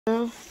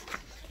So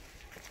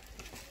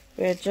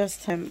we're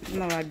just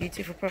in our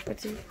beautiful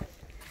property.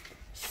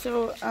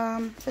 So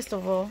first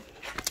of all,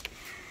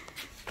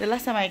 the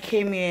last time I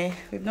came here,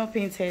 we've not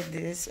painted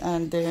this,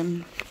 and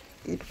the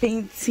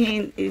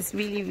painting is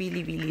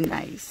really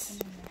nice.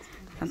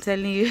 I'm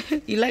telling you,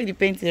 you like the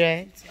painting,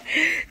 right?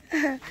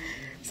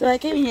 So I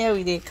came here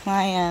with a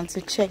client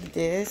to check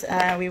this,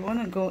 and we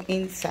want to go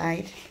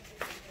inside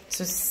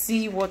to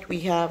see what we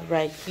have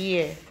right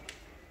here.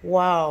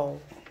 Wow,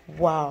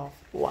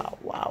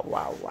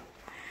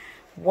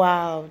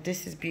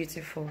 this is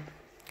beautiful.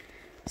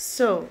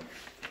 So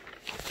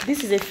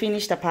this is a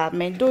finished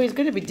apartment, though it's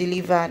going to be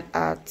delivered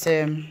at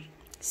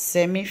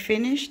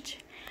semi-finished,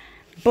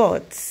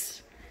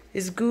 but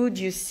it's good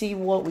you see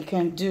what we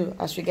can do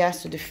as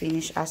regards to the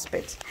finished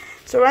aspect.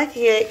 So right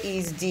here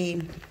is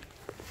the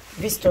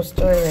visitors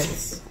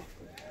toilets.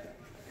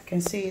 You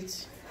can see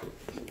it.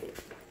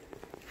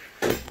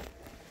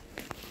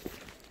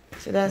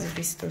 So that's the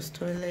visitors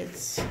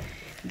toilets.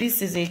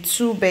 This is a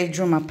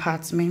 2-bedroom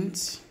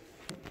apartment.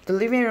 The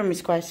living room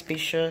is quite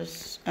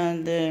spacious,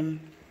 and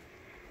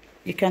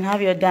you can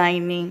have your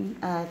dining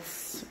at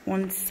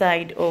one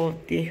side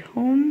of the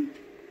home.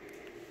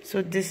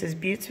 So this is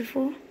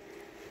beautiful,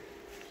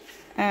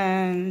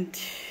 and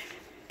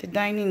the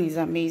dining is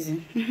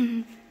amazing.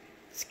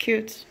 It's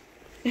cute.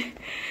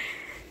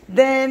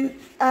 Then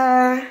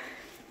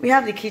we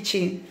have the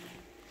kitchen.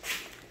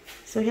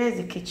 So here's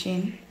the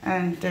kitchen,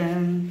 and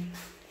the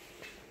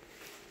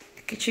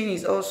kitchen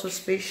is also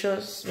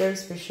spacious, very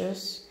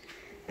spacious.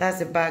 That's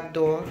the back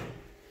door.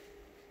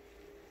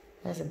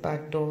 That's the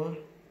back door.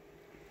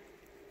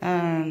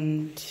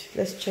 And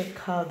let's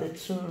check out the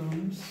 2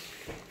 rooms.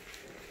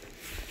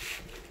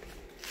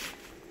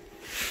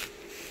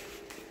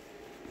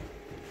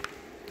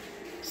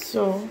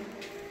 So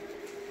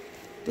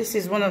this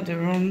is one of the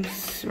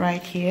rooms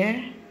right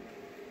here,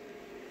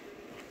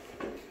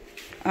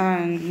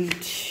 and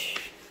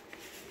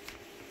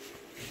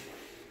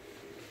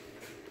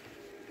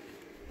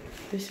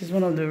this is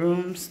one of the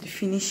rooms. The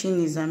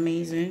finishing is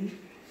amazing.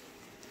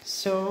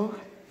 So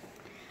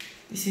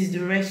this is the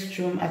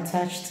restroom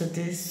attached to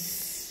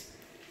this.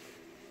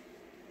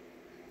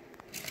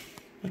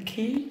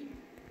 Okay.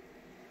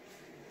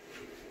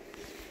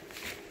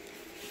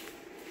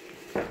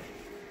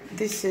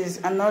 This is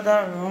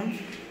another room.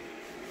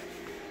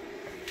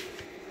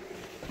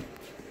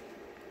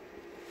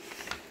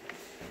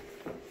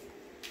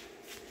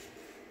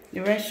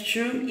 The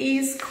restroom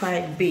is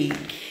quite big.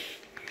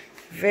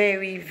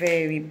 Very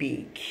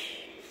big.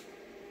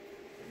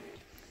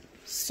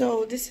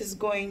 So this is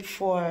going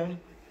for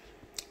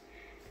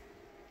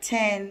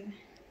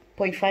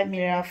 10.5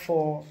 million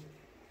for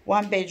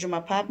 1-bedroom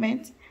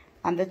apartment,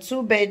 and the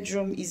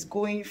 2-bedroom is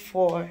going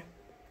for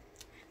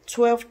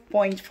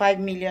 12.5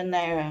 million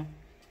naira.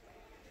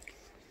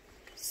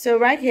 So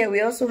right here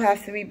we also have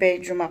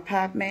 3-bedroom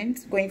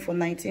apartment going for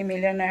 19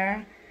 million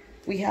naira.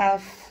 We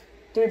have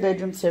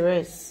 3-bedroom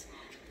terrace,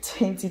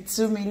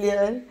 22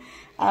 million,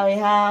 and we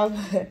have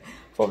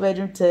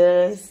 4-bedroom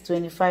terrace,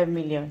 25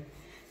 million.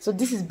 So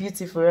this is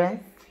beautiful,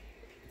 right?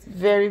 It's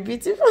very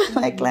beautiful.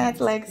 My client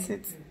likes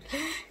it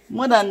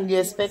more than you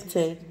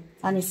expected,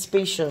 and it's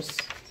spacious.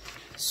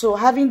 So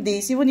having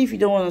this, even if you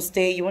don't want to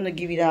stay, you want to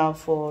give it out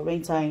for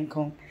rental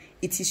income,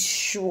 it is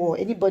sure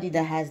anybody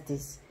that has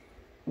this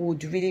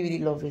would really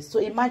love it. So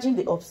imagine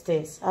the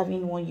upstairs,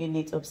 having 1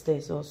 unit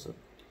upstairs also.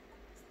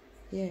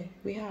 Yeah,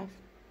 we have.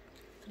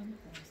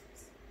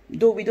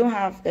 Though we don't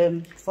have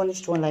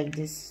furnished one like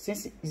this,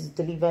 since it's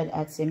delivered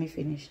at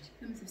semi-finished.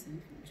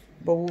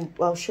 But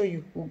I'll show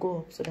you. We'll go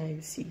up so that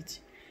you see it.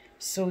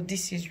 So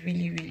this is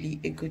really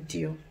a good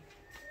deal.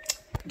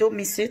 Don't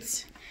miss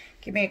it.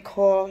 Give me a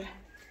call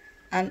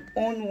and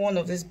own one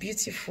of this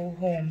beautiful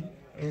home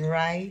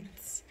right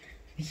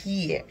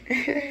here.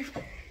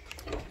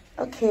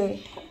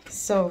 Okay,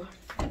 so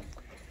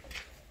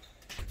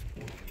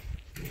you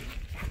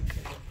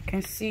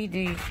can see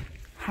the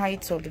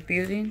height of the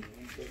building.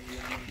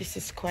 This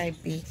is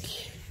quite big.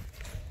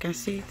 You can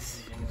see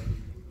it.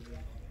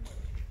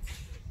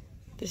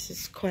 This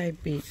is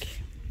quite big,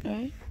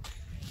 right?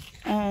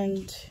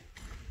 And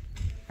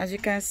as you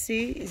can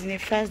see, it's in a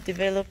fast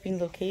developing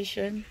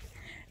location.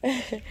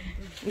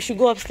 We should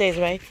go upstairs,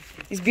 right?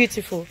 It's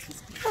beautiful.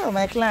 Oh,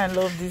 my client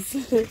loves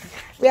this.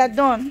 We are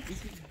done.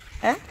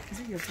 Eh?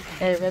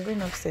 We are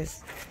going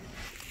upstairs.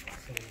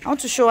 I want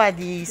to show her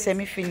the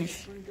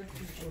semi-finish.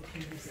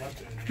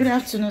 Good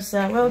afternoon,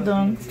 sir. Well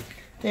done.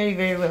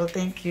 Very well,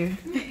 thank you.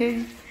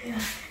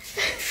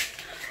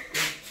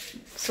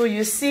 So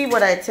you see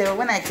what I tell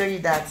when I tell you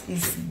that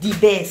it's the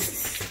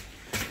best.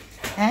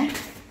 Eh?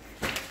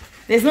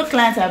 There's no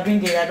client I bring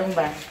there I don't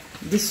buy.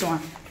 This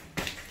one.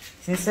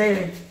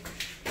 Sincerely.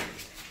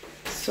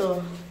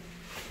 So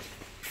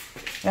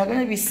we are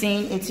going to be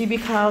seeing a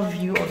typical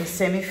view of the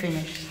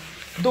semi-finished.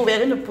 Though we are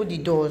going to put the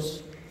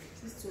doors.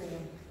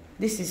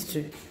 This is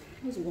 2.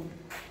 What's 1?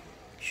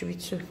 Should be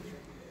 2.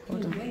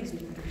 Hold on.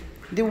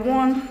 The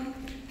 1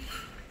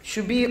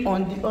 should be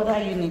on the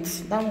other unit.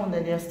 That one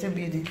that they are still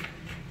building.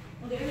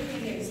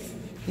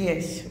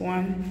 Yes,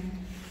 1,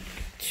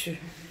 2. You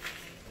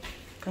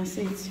can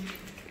see it.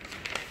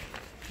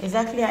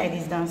 Exactly how it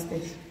is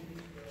downstairs.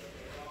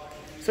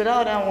 So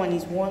that other one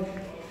is one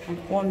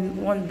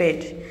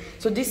bed.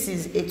 So this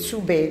is a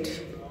 2-bed.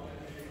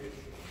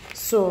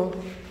 So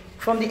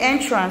from the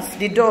entrance,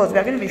 the doors, we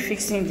are going to be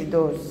fixing the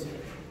doors,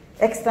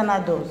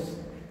 external doors,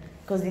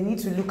 because they need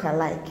to look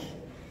alike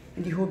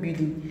in the whole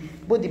building,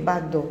 both the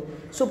back door.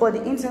 So but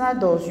the internal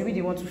doors, you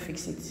really want to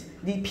fix it.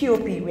 The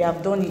POP, we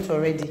have done it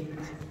already. You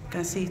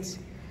can see it.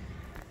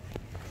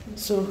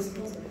 So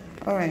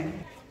all right,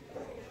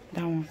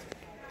 that one.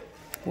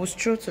 We'll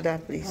stroll to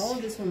that place. All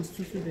this one's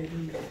 2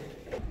 bedroom.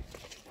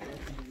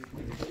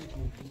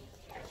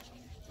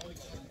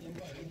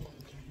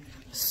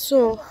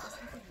 So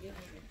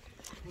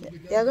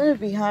they are going to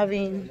be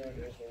having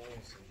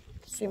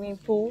swimming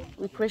pool,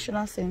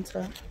 recreational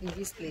center In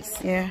this place.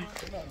 Yeah.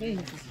 They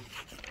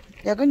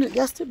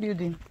are still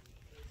building.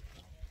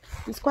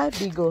 It's quite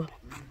big. Oh.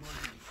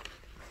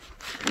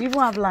 We even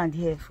have land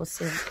here for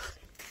sale.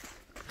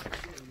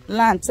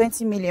 Land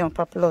 20 million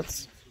per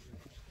plot.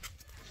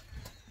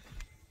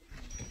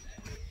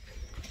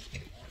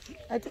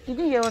 You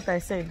didn't hear what I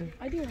said.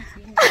 I didn't.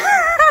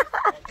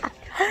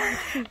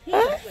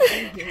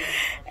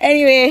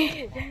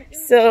 Anyway,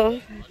 so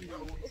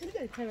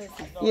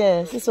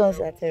yes, this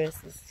one's at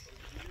Terraces.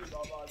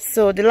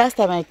 So the last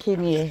time I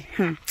came here,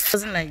 it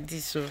wasn't like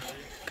this. So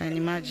can you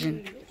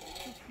imagine?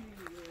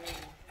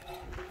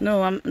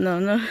 No, I'm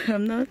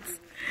not.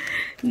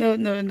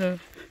 No.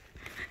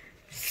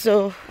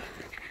 So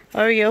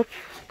hurry up,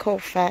 call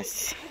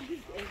fast.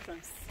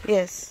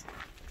 Yes,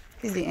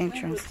 this is the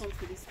entrance.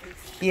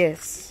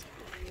 Yes.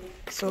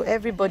 So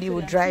everybody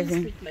will drive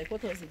in. Street light.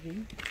 What else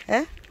again?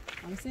 Eh?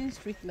 I'm saying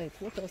street light.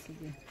 What else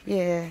again?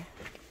 Yeah.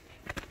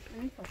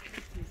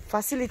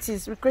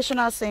 Facilities,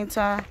 recreational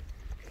center,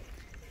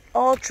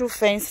 all through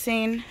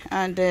fencing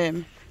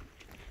and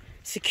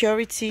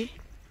security,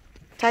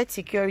 tight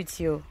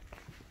security. Oh.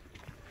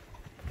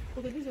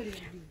 Okay, this one is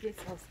the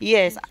guest house.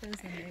 Yes,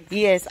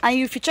 yes. And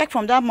if you check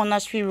from that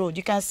Monastery road,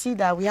 you can see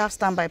that we have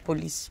standby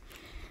police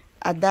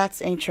at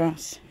that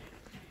entrance.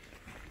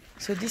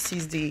 So this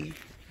is the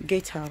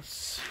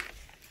gatehouse.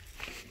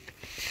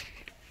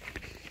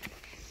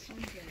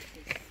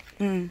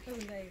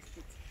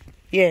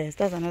 Yes,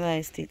 that's another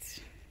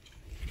estate.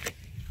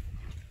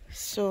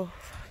 So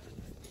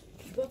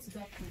Go to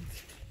that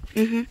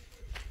point.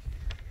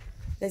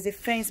 There's a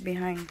fence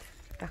behind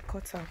that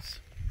cuts out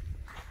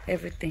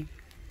everything.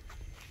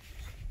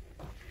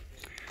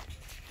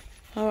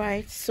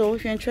 Alright, so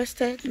if you're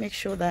interested, make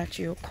sure that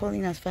you're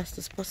calling as fast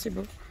as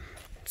possible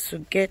to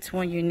get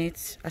one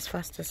unit as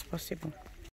fast as possible.